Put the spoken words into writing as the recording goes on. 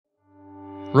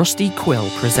Rusty Quill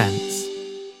presents.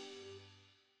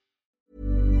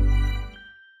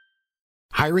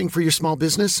 Hiring for your small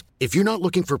business? If you're not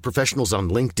looking for professionals on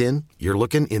LinkedIn, you're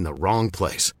looking in the wrong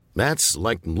place. That's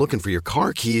like looking for your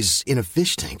car keys in a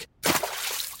fish tank.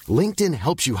 LinkedIn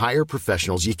helps you hire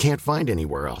professionals you can't find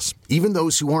anywhere else, even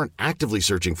those who aren't actively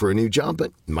searching for a new job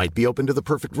but might be open to the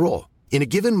perfect role. In a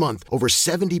given month, over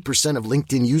 70% of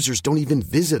LinkedIn users don't even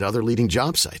visit other leading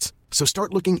job sites. So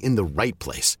start looking in the right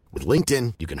place. With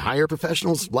LinkedIn, you can hire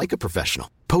professionals like a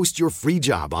professional. Post your free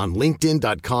job on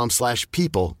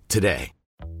linkedin.com/people today.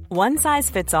 One size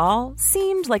fits all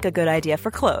seemed like a good idea for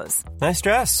clothes. Nice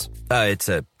dress. It's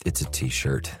a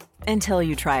t-shirt. Until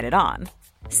you tried it on.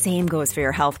 Same goes for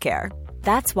your healthcare.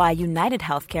 That's why United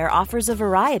Healthcare offers a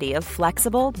variety of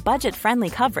flexible, budget-friendly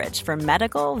coverage for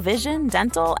medical, vision,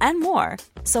 dental, and more.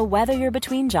 So whether you're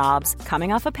between jobs,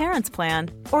 coming off a parent's plan,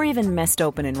 or even missed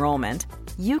open enrollment,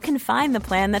 you can find the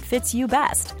plan that fits you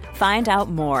best. Find out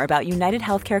more about United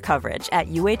Healthcare coverage at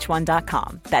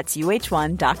uh1.com. That's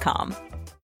uh1.com.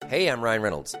 Hey, I'm Ryan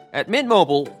Reynolds. At Mint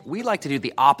Mobile, we like to do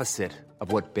the opposite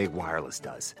of what Big Wireless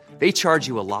does. They charge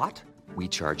you a lot, we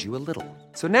charge you a little.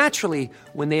 So naturally,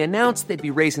 when they announced they'd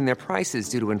be raising their prices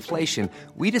due to inflation,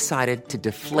 we decided to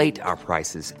deflate our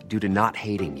prices due to not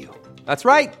hating you. That's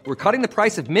right. We're cutting the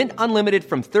price of Mint Unlimited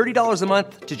from $30 a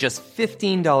month to just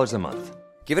 $15 a month.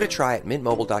 Give it a try at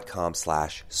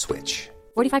mintmobile.com/switch.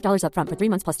 $45 up front for 3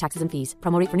 months plus taxes and fees.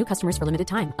 Promo rate for new customers for limited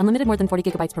time. Unlimited more than 40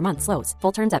 gigabytes per month. Slows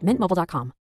full terms at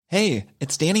mintmobile.com. Hey,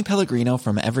 it's Danny Pellegrino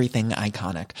from Everything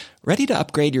Iconic. Ready to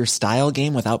upgrade your style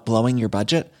game without blowing your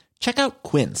budget? Check out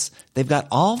Quince. They've got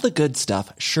all the good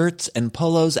stuff, shirts and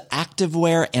polos,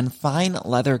 activewear, and fine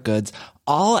leather goods,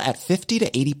 all at 50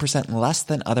 to 80% less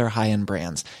than other high-end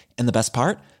brands. And the best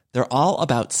part? They're all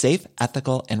about safe,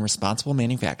 ethical, and responsible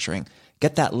manufacturing.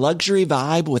 Get that luxury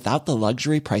vibe without the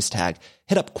luxury price tag.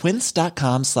 Hit up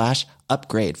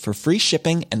quince.com/upgrade for free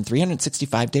shipping and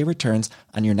 365-day returns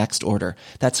on your next order.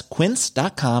 That's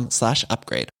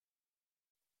quince.com/upgrade.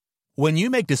 When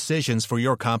you make decisions for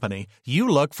your company, you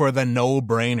look for the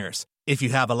no-brainers. If you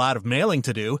have a lot of mailing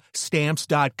to do,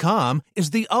 Stamps.com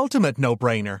is the ultimate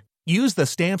no-brainer. Use the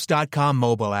Stamps.com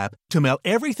mobile app to mail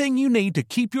everything you need to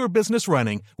keep your business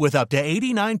running with up to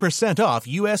 89% off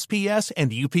USPS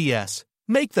and UPS.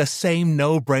 Make the same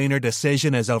no-brainer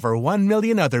decision as over 1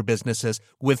 million other businesses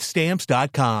with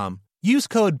Stamps.com. Use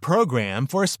code PROGRAM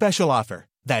for a special offer.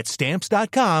 That's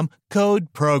Stamps.com,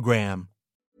 code PROGRAM.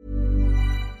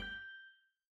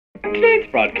 Today's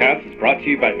broadcast is brought to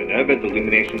you by Minerva's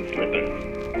Illumination Slippers.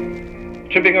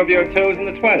 Tripping over your toes in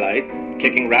the twilight?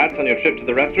 Kicking rats on your trip to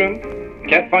the restroom?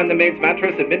 Can't find the maid's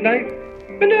mattress at midnight?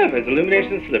 Minerva's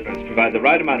Illumination Slippers provide the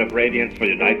right amount of radiance for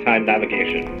your nighttime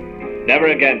navigation. Never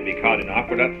again be caught in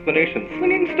awkward explanations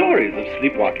slinging stories of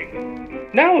sleepwalking.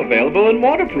 Now available in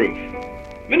waterproof.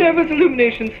 Minerva's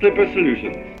Illumination Slipper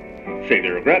Solutions. Save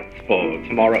your regrets for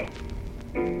tomorrow.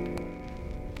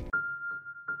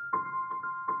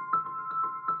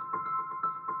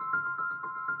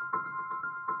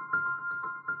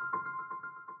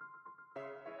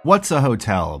 What's a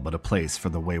hotel but a place for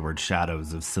the wayward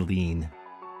shadows of Celine?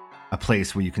 A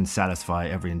place where you can satisfy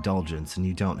every indulgence and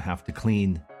you don't have to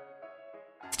clean.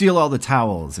 Steal all the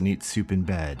towels and eat soup in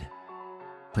bed.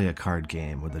 Play a card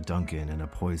game with a Duncan and a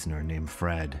poisoner named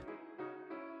Fred.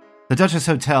 The Duchess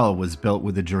Hotel was built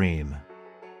with a dream,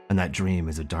 and that dream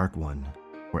is a dark one,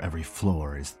 where every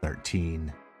floor is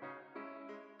 13.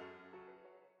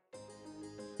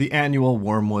 The annual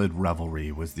Wormwood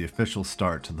Revelry was the official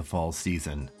start to the fall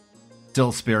season.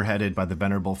 Still spearheaded by the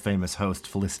venerable famous host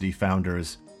Felicity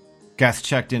Founders, guests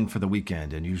checked in for the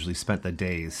weekend and usually spent the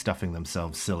days stuffing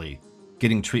themselves silly,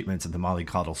 getting treatments at the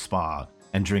Mollycoddle Spa,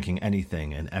 and drinking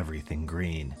anything and everything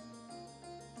green.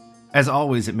 As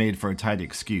always, it made for a tidy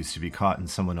excuse to be caught in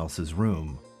someone else's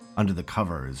room, under the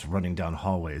covers, running down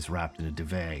hallways wrapped in a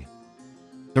duvet.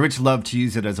 The rich loved to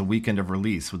use it as a weekend of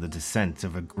release with a descent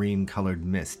of a green-colored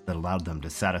mist that allowed them to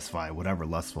satisfy whatever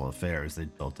lustful affairs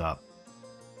they'd built up.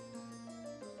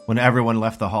 When everyone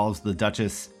left the halls of the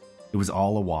Duchess, it was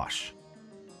all awash.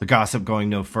 The gossip going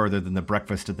no further than the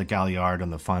breakfast at the Galliard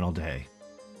on the final day.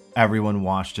 Everyone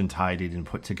washed and tidied and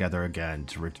put together again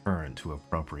to return to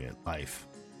appropriate life.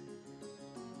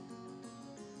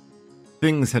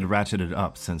 Things had ratcheted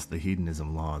up since the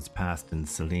hedonism laws passed in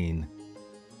Celine.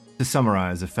 To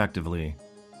summarize effectively,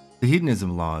 the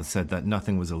hedonism laws said that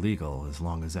nothing was illegal as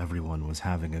long as everyone was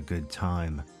having a good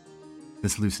time.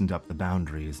 This loosened up the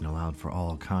boundaries and allowed for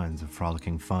all kinds of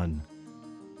frolicking fun.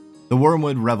 The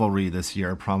Wormwood Revelry this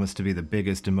year promised to be the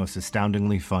biggest and most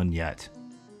astoundingly fun yet.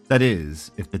 That is,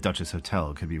 if the Duchess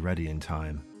Hotel could be ready in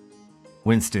time.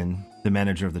 Winston, The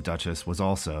manager of the Duchess was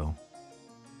also,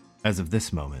 as of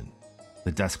this moment,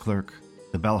 the desk clerk,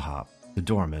 the bellhop, the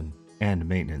doorman, and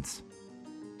maintenance.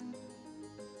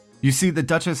 You see, the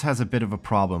Duchess has a bit of a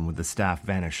problem with the staff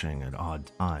vanishing at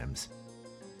odd times.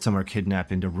 Some are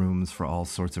kidnapped into rooms for all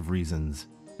sorts of reasons,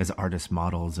 as artist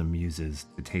models and muses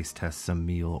to taste test some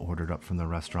meal ordered up from the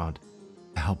restaurant,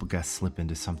 to help guests slip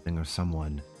into something or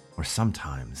someone, or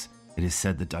sometimes it is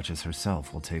said the Duchess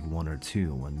herself will take one or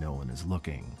two when no one is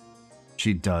looking.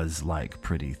 She does like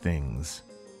pretty things.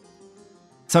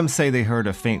 Some say they heard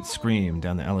a faint scream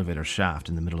down the elevator shaft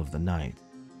in the middle of the night,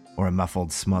 or a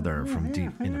muffled smother from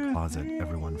deep in a closet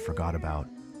everyone forgot about.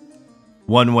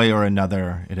 One way or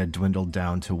another, it had dwindled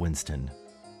down to Winston,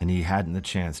 and he hadn't the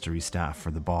chance to restaff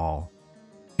for the ball.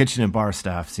 Kitchen and bar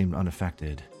staff seemed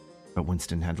unaffected, but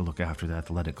Winston had to look after the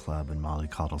athletic club and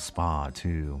Mollycoddle Spa,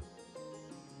 too.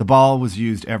 The ball was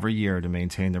used every year to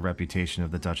maintain the reputation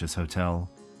of the Duchess Hotel,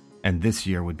 and this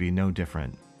year would be no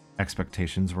different.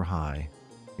 Expectations were high,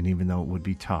 and even though it would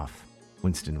be tough,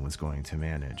 Winston was going to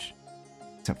manage.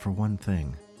 Except for one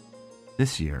thing.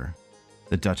 This year,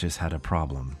 the Duchess had a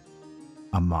problem.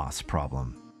 A moss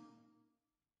problem.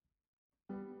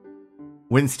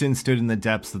 Winston stood in the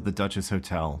depths of the Duchess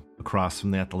Hotel, across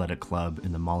from the athletic club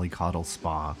in the Mollycoddle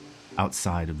Spa,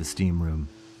 outside of the steam room.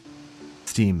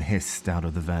 Steam hissed out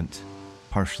of the vent,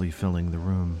 partially filling the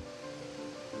room.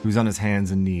 He was on his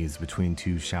hands and knees between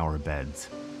two shower beds,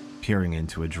 peering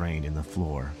into a drain in the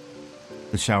floor.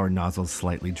 The shower nozzle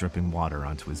slightly dripping water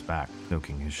onto his back,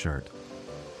 soaking his shirt.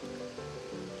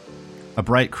 A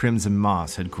bright crimson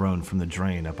moss had grown from the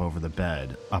drain up over the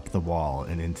bed, up the wall,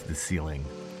 and into the ceiling.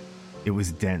 It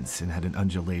was dense and had an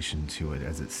undulation to it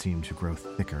as it seemed to grow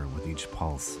thicker with each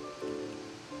pulse.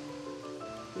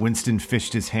 Winston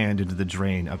fished his hand into the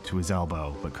drain up to his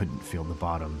elbow, but couldn't feel the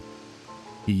bottom.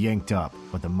 He yanked up,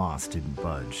 but the moss didn't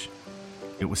budge.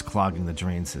 It was clogging the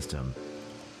drain system.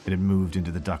 It had moved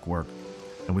into the ductwork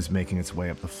and was making its way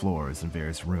up the floors in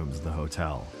various rooms of the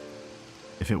hotel.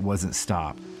 If it wasn't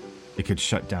stopped, it could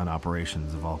shut down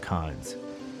operations of all kinds,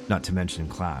 not to mention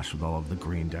clash with all of the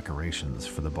green decorations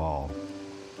for the ball.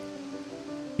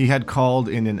 He had called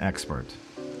in an expert,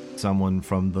 someone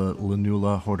from the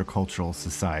Lanula Horticultural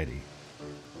Society.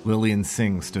 Lillian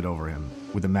Singh stood over him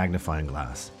with a magnifying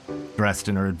glass, dressed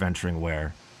in her adventuring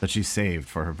wear that she saved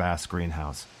for her vast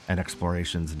greenhouse and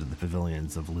explorations into the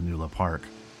pavilions of Lanula Park.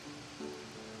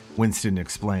 Winston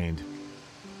explained,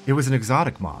 "It was an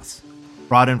exotic moss,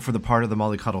 brought in for the part of the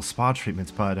Mollycoddle Spa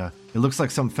treatments, but it looks like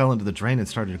some fell into the drain and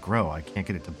started to grow. I can't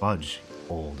get it to budge," he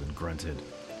old and grunted.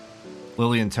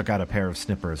 Lillian took out a pair of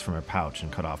snippers from her pouch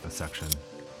and cut off a section.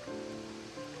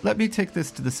 "Let me take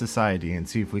this to the society and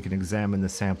see if we can examine the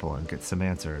sample and get some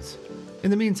answers.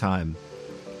 In the meantime,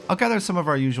 I'll gather some of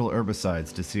our usual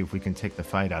herbicides to see if we can take the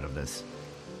fight out of this.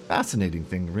 Fascinating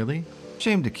thing, really.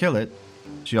 Shame to kill it."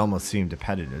 She almost seemed to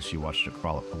pet it as she watched it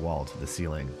crawl up the wall to the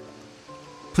ceiling.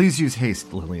 "Please use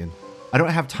haste, Lillian. I don't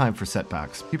have time for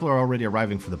setbacks. People are already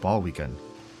arriving for the ball weekend."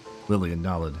 Lillian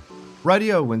nodded.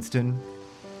 "Rightio, Winston.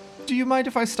 Do you mind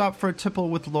if I stop for a tipple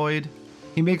with Lloyd?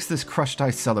 He makes this crushed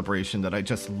ice celebration that I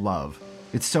just love.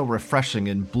 It's so refreshing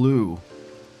and blue."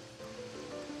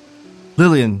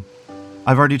 "Lillian,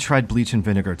 I've already tried bleach and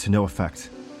vinegar to no effect.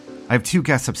 I have 2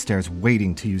 guests upstairs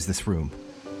waiting to use this room."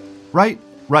 Right.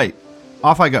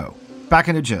 Off I go. Back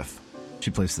in a jiff." She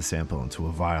placed the sample into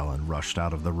a vial and rushed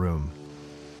out of the room.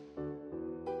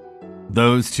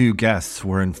 Those 2 guests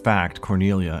were in fact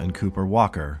Cornelia and Cooper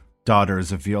Walker,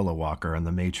 daughters of Viola Walker and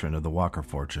the matron of the Walker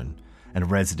fortune, and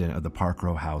resident of the Park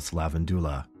Row House,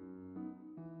 Lavandula.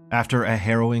 After a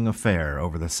harrowing affair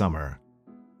over the summer,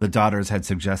 the daughters had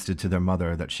suggested to their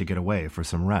mother that she get away for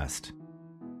some rest.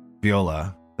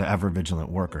 Viola, the ever-vigilant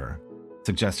worker,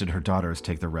 suggested her daughters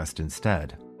take the rest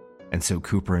instead, and so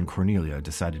Cooper and Cornelia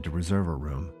decided to reserve a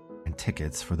room and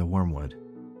tickets for the Wormwood.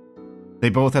 They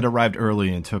both had arrived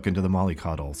early and took into the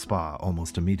Mollycoddle Spa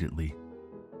almost immediately.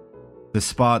 The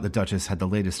spa at the Duchess had the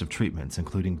latest of treatments,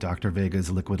 including Dr. Vega's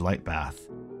liquid light bath,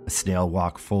 a snail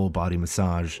walk full body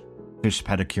massage, fish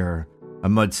pedicure, a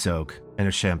mud soak, and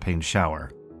a champagne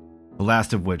shower, the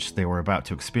last of which they were about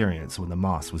to experience when the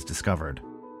moss was discovered.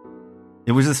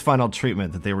 It was this final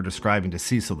treatment that they were describing to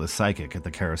Cecil the psychic at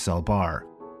the Carousel Bar.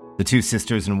 The 2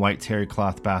 sisters in white terry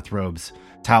cloth bathrobes,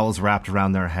 towels wrapped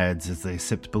around their heads as they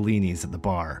sipped Bellinis at the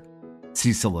bar.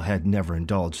 Cecil had never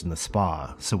indulged in the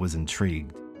spa, so was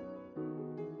intrigued.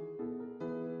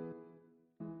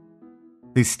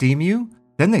 "They steam you,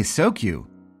 then they soak you,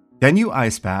 then you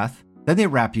ice bath, then they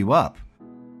wrap you up.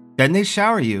 Then they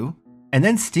shower you, and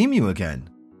then steam you again.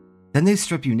 Then they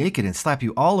strip you naked and slap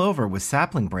you all over with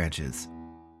sapling branches,"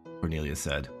 Cornelia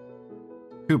said.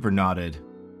 Cooper nodded.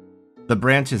 "The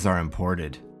branches are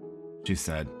imported," she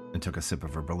said, and took a sip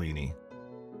of her Bellini.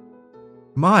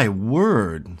 "My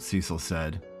word," Cecil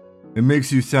said. "It makes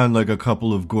you sound like a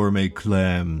couple of gourmet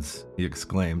clams," he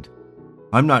exclaimed.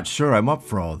 "I'm not sure I'm up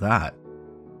for all that."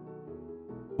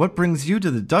 "What brings you to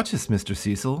the Duchess, Mr.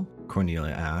 Cecil?"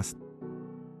 Cornelia asked.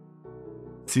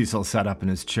 Cecil sat up in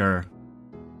his chair.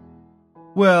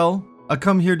 "Well, I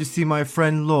come here to see my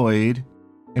friend Lloyd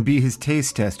and be his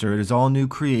taste tester at his all-new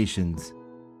creations.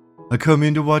 I come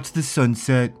in to watch the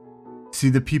sunset, see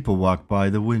the people walk by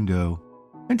the window,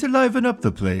 and to liven up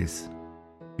the place."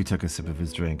 He took a sip of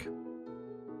his drink.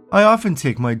 "I often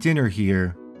take my dinner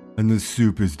here, and the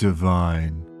soup is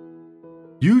divine.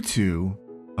 You two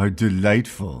are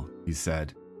delightful," he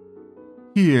said.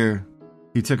 "Here."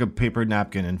 He took a paper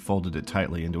napkin and folded it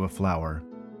tightly into a flower,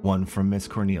 one from Miss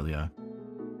Cornelia,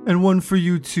 "and one for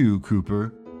you too,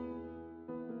 Cooper."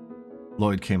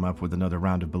 Lloyd came up with another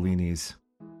round of Bellinis.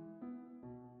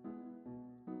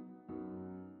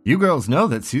 "You girls know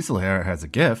that Cecil here has a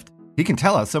gift. He can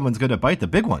tell how someone's going to bite the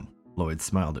big one." Lloyd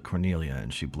smiled at Cornelia,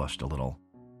 and she blushed a little.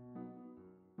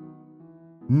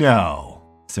 "No,"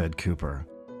 said Cooper.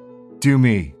 "Do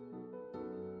me."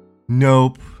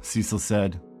 "Nope," Cecil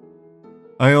said.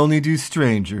 "I only do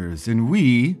strangers, and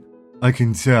we, I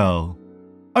can tell,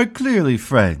 are clearly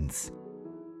friends.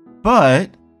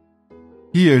 But,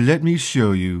 here, let me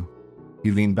show you."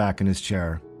 He leaned back in his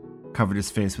chair, covered his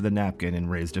face with a napkin,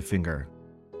 and raised a finger.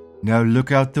 "Now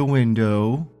look out the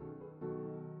window.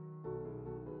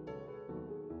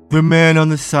 The man on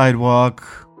the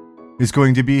sidewalk is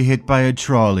going to be hit by a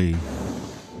trolley.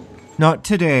 Not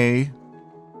today,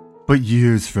 but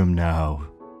years from now,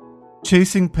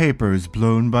 chasing papers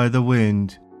blown by the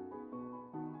wind.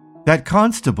 That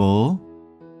constable,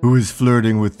 who is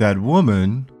flirting with that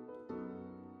woman,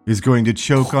 is going to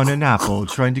choke on an apple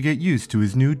trying to get used to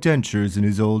his new dentures in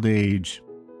his old age."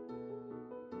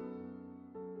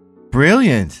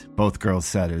 "Brilliant," both girls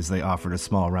said as they offered a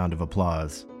small round of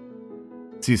applause.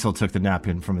 Cecil took the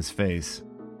napkin from his face,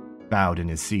 bowed in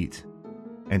his seat,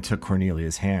 and took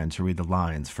Cornelia's hand to read the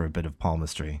lines for a bit of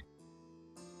palmistry.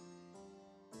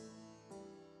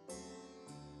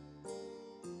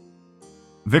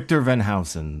 Victor Van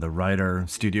Housen, the writer,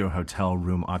 studio hotel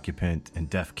room occupant, and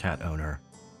deaf cat owner,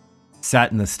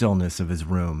 sat in the stillness of his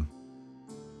room.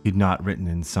 He'd not written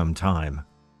in some time,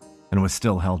 and was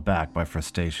still held back by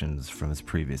frustrations from his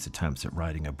previous attempts at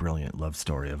writing a brilliant love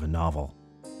story of a novel.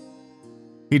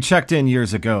 He checked in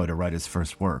years ago to write his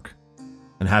first work,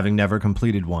 and having never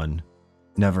completed one,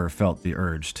 never felt the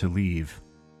urge to leave.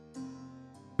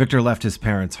 Victor left his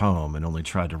parents' home and only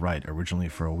tried to write originally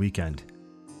for a weekend,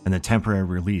 and the temporary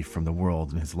relief from the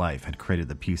world in his life had created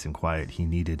the peace and quiet he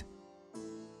needed.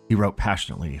 He wrote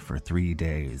passionately for 3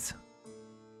 days.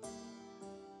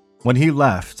 When he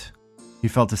left, he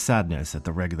felt a sadness at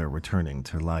the regular returning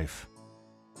to life,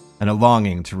 and a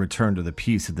longing to return to the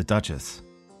peace of the Duchess.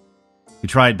 He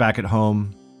tried back at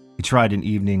home, he tried in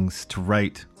evenings to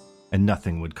write, and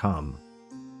nothing would come.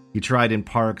 He tried in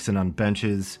parks and on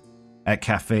benches, at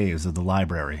cafes of the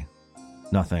library.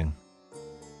 Nothing.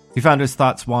 He found his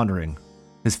thoughts wandering,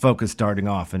 his focus darting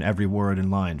off, and every word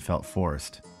and line felt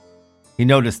forced. He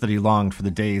noticed that he longed for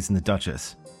the days in the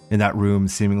Duchess, in that room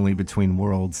seemingly between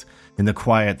worlds, in the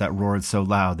quiet that roared so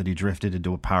loud that he drifted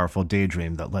into a powerful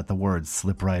daydream that let the words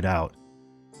slip right out.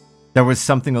 There was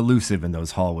something elusive in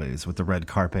those hallways with the red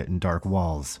carpet and dark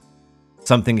walls,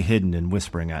 something hidden and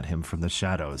whispering at him from the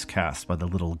shadows cast by the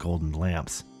little golden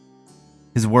lamps.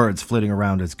 His words flitting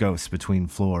around as ghosts between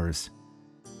floors.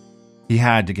 He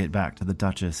had to get back to the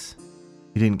Duchess.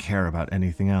 He didn't care about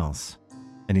anything else,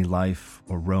 any life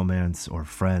or romance or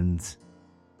friends.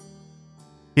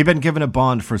 He'd been given a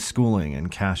bond for schooling and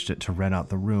cashed it to rent out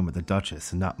the room at the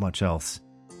Duchess and not much else.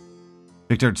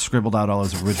 Victor had scribbled out all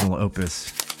his original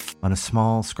opus on a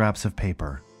small scraps of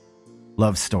paper.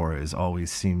 Love stories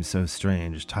always seemed so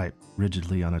strange, typed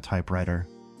rigidly on a typewriter.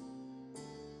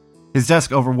 His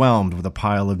desk overwhelmed with a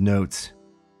pile of notes,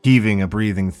 heaving a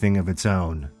breathing thing of its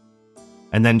own.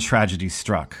 And then tragedy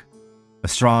struck. A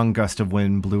strong gust of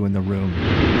wind blew in the room,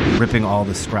 ripping all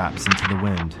the scraps into the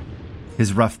wind.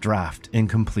 His rough draft,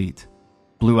 incomplete,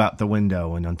 blew out the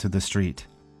window and onto the street.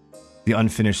 The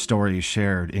unfinished story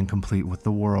shared incomplete with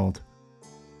the world.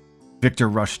 Victor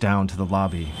rushed down to the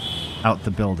lobby, out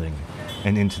the building,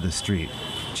 and into the street,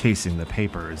 chasing the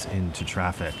papers into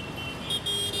traffic.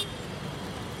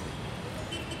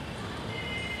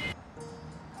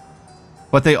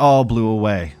 But they all blew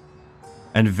away,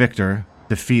 and Victor,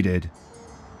 defeated,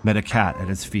 met a cat at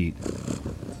his feet.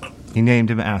 He named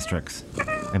him Asterix,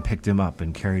 and picked him up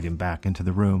and carried him back into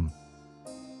the room.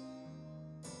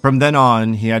 From then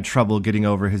on, he had trouble getting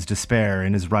over his despair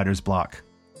and his writer's block.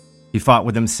 He fought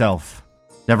with himself,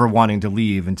 never wanting to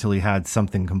leave until he had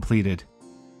something completed,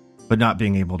 but not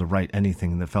being able to write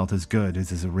anything that felt as good as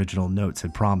his original notes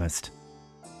had promised.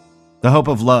 The hope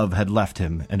of love had left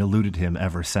him and eluded him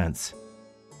ever since.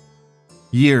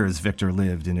 Years Victor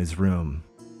lived in his room,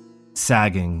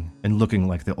 sagging and looking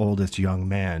like the oldest young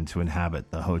man to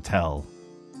inhabit the hotel.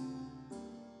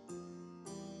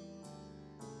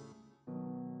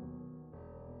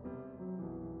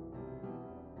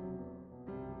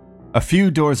 A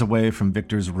few doors away from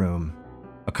Victor's room,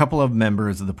 a couple of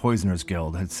members of the Poisoners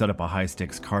Guild had set up a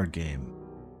high-stakes card game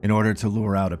in order to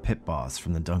lure out a pit boss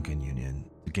from the Duncan Union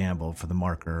to gamble for the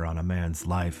marker on a man's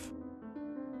life.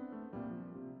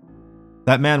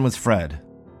 That man was Fred,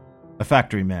 a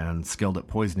factory man skilled at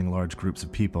poisoning large groups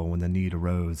of people when the need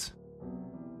arose.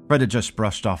 Fred had just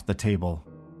brushed off the table,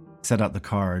 set out the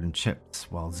card and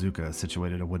chips while Zuka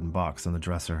situated a wooden box on the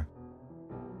dresser.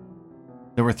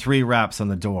 There were 3 raps on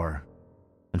the door,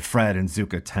 and Fred and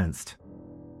Zuka tensed.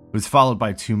 It was followed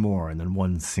by 2 more and then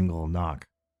 1 single knock.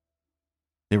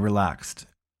 They relaxed,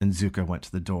 and Zuka went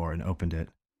to the door and opened it.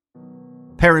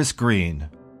 Paris Green,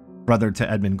 brother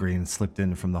to Edmund Green, slipped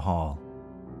in from the hall.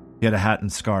 He had a hat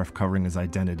and scarf covering his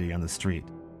identity on the street,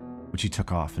 which he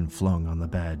took off and flung on the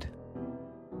bed.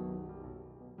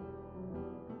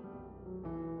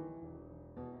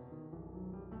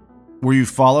 "Were you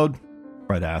followed?"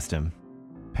 Fred asked him.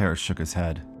 Paris shook his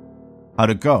head. "How'd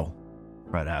it go?"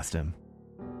 Fred asked him.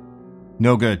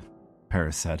 "No good,"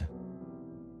 Paris said.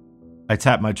 "I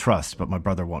tapped my trust, but my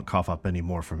brother won't cough up any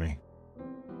more for me."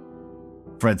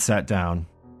 Fred sat down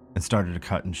and started to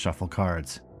cut and shuffle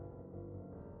cards.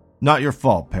 "Not your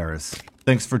fault, Paris.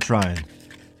 Thanks for trying.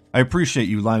 I appreciate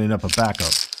you lining up a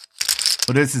backup.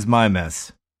 But this is my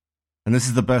mess, and this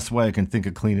is the best way I can think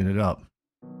of cleaning it up.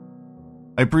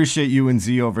 I appreciate you and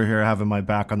Z over here having my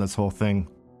back on this whole thing.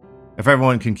 If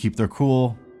everyone can keep their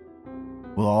cool,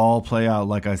 we'll all play out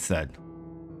like I said.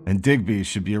 And Digby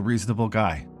should be a reasonable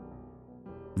guy.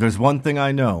 If there's one thing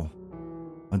I know,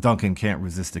 a Duncan can't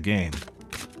resist a game.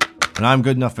 And I'm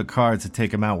good enough at cards to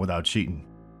take him out without cheating."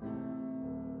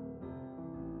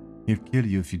 "He'll kill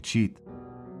you if you cheat,"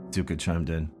 Zuka chimed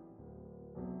in.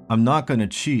 "I'm not gonna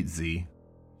cheat, Z."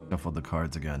 Shuffled the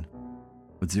cards again.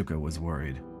 But Zuka was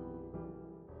worried.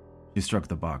 She struck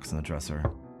the box on the dresser.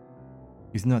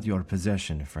 "He's not your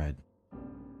possession, Fred.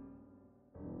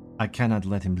 I cannot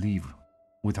let him leave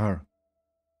with her."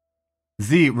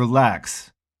 "Z,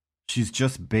 relax. She's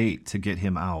just bait to get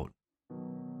him out.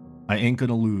 I ain't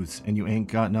gonna lose, and you ain't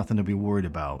got nothing to be worried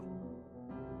about.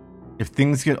 If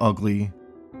things get ugly,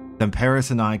 then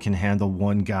Paris and I can handle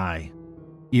one guy,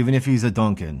 even if he's a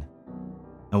Duncan.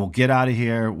 And we'll get out of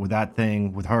here with that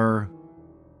thing, with her.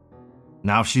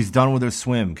 Now if she's done with her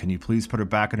swim, can you please put her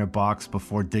back in her box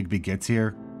before Digby gets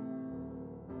here?"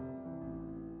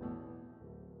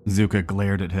 Zuka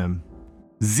glared at him.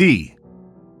 "Z,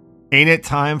 ain't it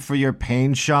time for your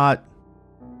pain shot?"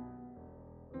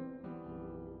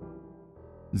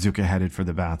 Zuka headed for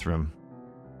the bathroom.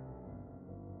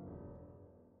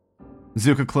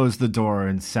 Zuka closed the door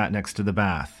and sat next to the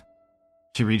bath.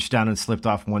 She reached down and slipped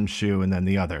off one shoe and then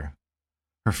the other,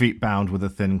 her feet bound with a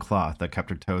thin cloth that kept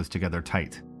her toes together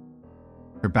tight.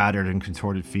 Her battered and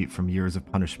contorted feet from years of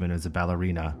punishment as a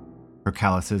ballerina, her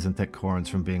calluses and thick corns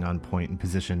from being on point and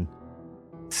position.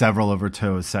 Several of her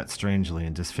toes set strangely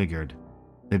and disfigured.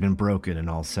 They'd been broken and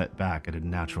all set back at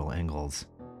unnatural angles.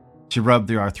 She rubbed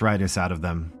the arthritis out of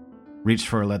them, reached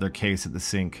for a leather case at the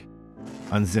sink,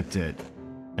 unzipped it,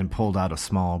 and pulled out a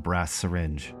small brass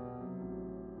syringe.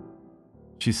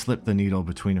 She slipped the needle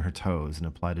between her toes and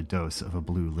applied a dose of a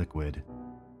blue liquid.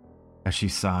 As she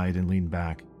sighed and leaned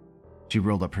back, she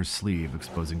rolled up her sleeve,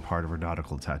 exposing part of her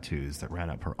nautical tattoos that ran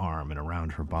up her arm and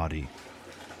around her body.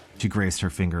 She graced her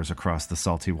fingers across the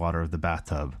salty water of the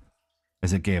bathtub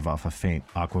as it gave off a faint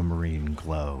aquamarine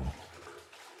glow.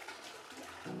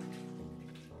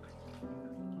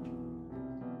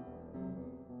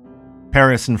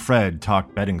 Paris and Fred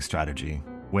talked betting strategy,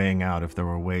 weighing out if there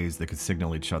were ways they could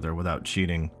signal each other without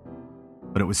cheating.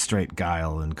 But it was straight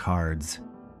guile and cards.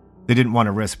 They didn't want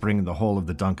to risk bringing the whole of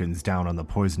the Duncans down on the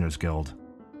Poisoners Guild.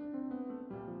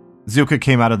 Zuka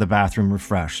came out of the bathroom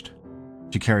refreshed.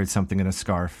 She carried something in a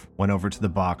scarf, went over to the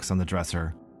box on the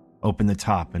dresser, opened the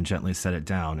top and gently set it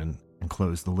down and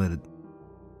closed the lid.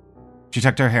 She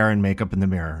tucked her hair and makeup in the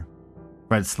mirror.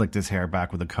 Fred slicked his hair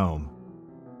back with a comb.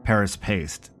 Paris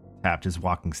paced, tapped his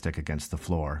walking stick against the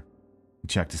floor. He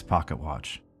checked his pocket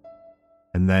watch.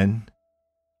 And then,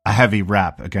 a heavy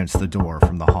rap against the door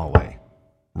from the hallway,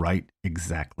 right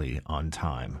exactly on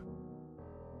time.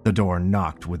 The door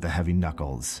knocked with the heavy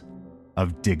knuckles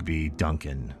of Digby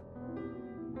Duncan.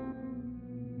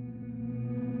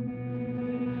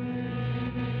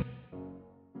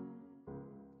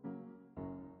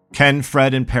 Can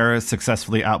Fred and Paris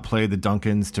successfully outplay the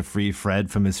Duncans to free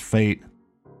Fred from his fate?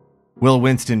 Will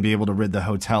Winston be able to rid the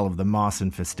hotel of the moss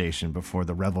infestation before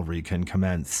the revelry can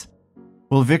commence?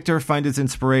 Will Victor find his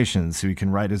inspiration so he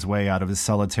can write his way out of his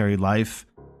solitary life?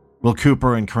 Will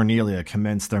Cooper and Cornelia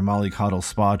commence their mollycoddle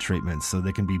spa treatments so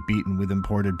they can be beaten with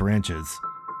imported branches?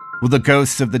 Will the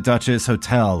ghosts of the Duchess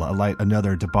Hotel alight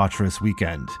another debaucherous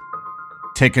weekend?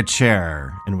 Take a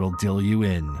chair and we'll dill you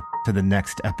in to the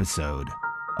next episode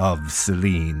of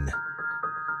Celine.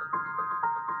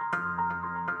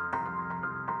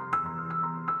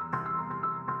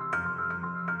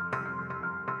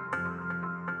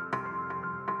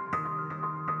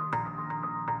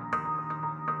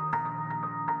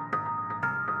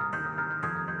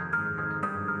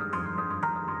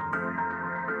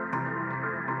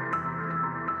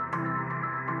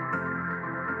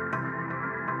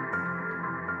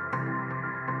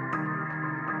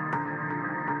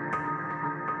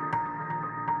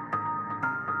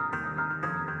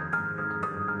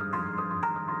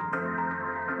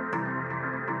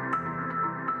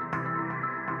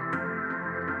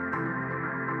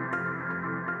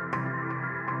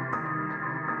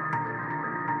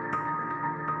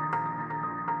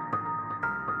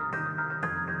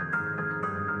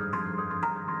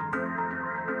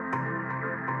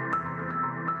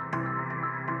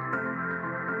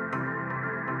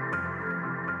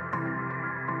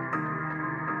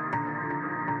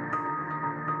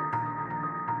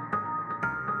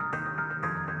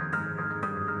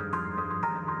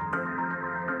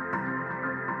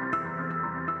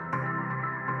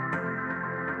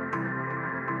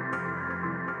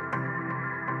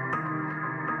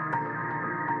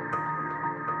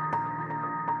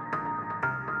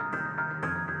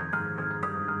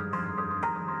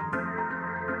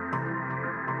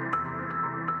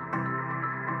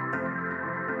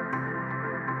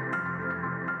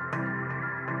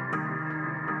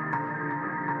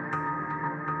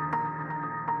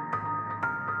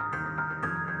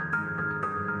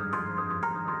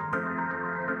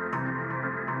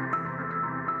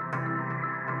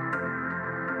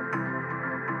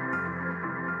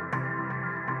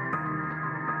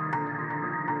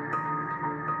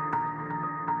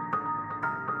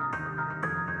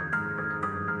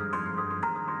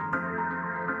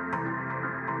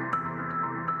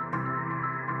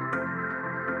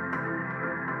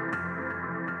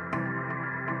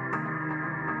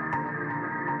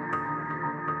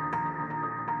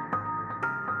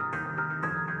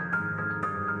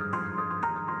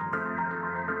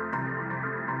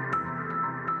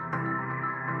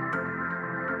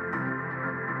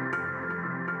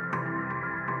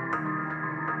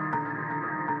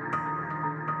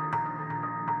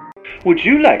 Would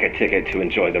you like a ticket to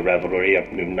enjoy the revelry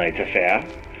of Moonlight Affair?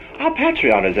 Our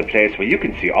Patreon is a place where you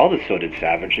can see all the sordid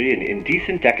savagery and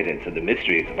indecent decadence of the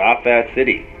mysteries of our fair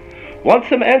city. Want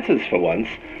some answers for once?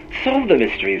 Solve the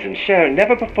mysteries and share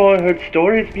never-before-heard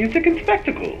stories, music, and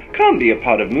spectacle. Come be a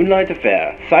part of Moonlight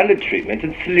Affair, Silent Treatment,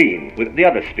 and Celine with the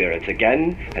other spirits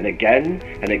again and again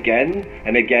and again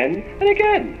and again and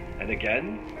again and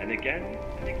again and again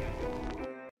and again.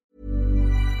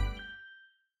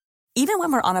 Even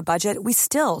when we're on a budget, we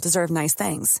still deserve nice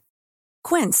things.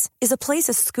 Quince is a place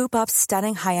to scoop up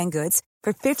stunning high-end goods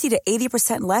for 50 to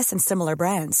 80% less than similar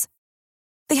brands.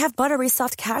 They have buttery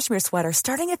soft cashmere sweaters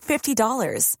starting at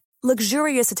 $50,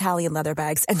 luxurious Italian leather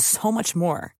bags, and so much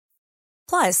more.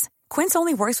 Plus, Quince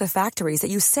only works with factories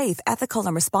that use safe, ethical,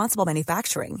 and responsible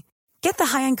manufacturing. Get the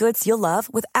high-end goods you'll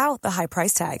love without the high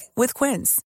price tag with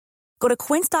Quince. Go to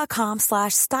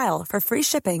quince.com/style for free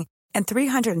shipping and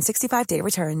 365-day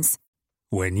returns.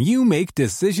 When you make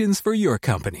decisions for your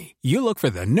company, you look for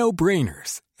the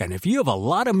no-brainers. And if you have a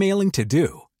lot of mailing to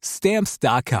do,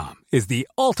 Stamps.com is the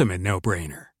ultimate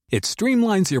no-brainer. It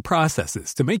streamlines your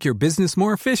processes to make your business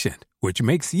more efficient, which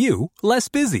makes you less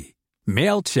busy.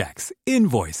 Mail checks,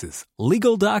 invoices,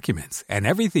 legal documents, and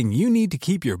everything you need to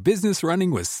keep your business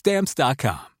running with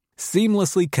Stamps.com.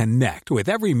 Seamlessly connect with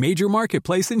every major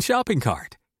marketplace and shopping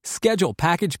cart. Schedule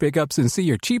package pickups and see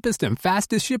your cheapest and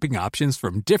fastest shipping options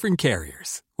from different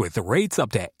carriers, with rates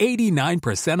up to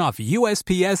 89% off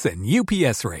USPS and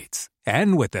UPS rates.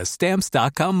 And with the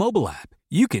Stamps.com mobile app,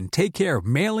 you can take care of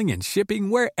mailing and shipping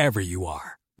wherever you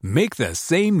are. Make the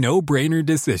same no-brainer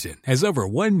decision as over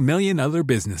 1 million other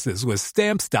businesses with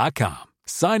Stamps.com.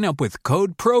 Sign up with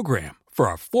code PROGRAM for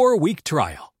a 4-week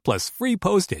trial, plus free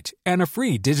postage and a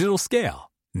free digital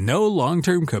scale. No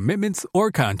long-term commitments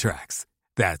or contracts.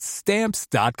 That's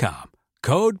Stamps.com.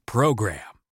 Code PROGRAM.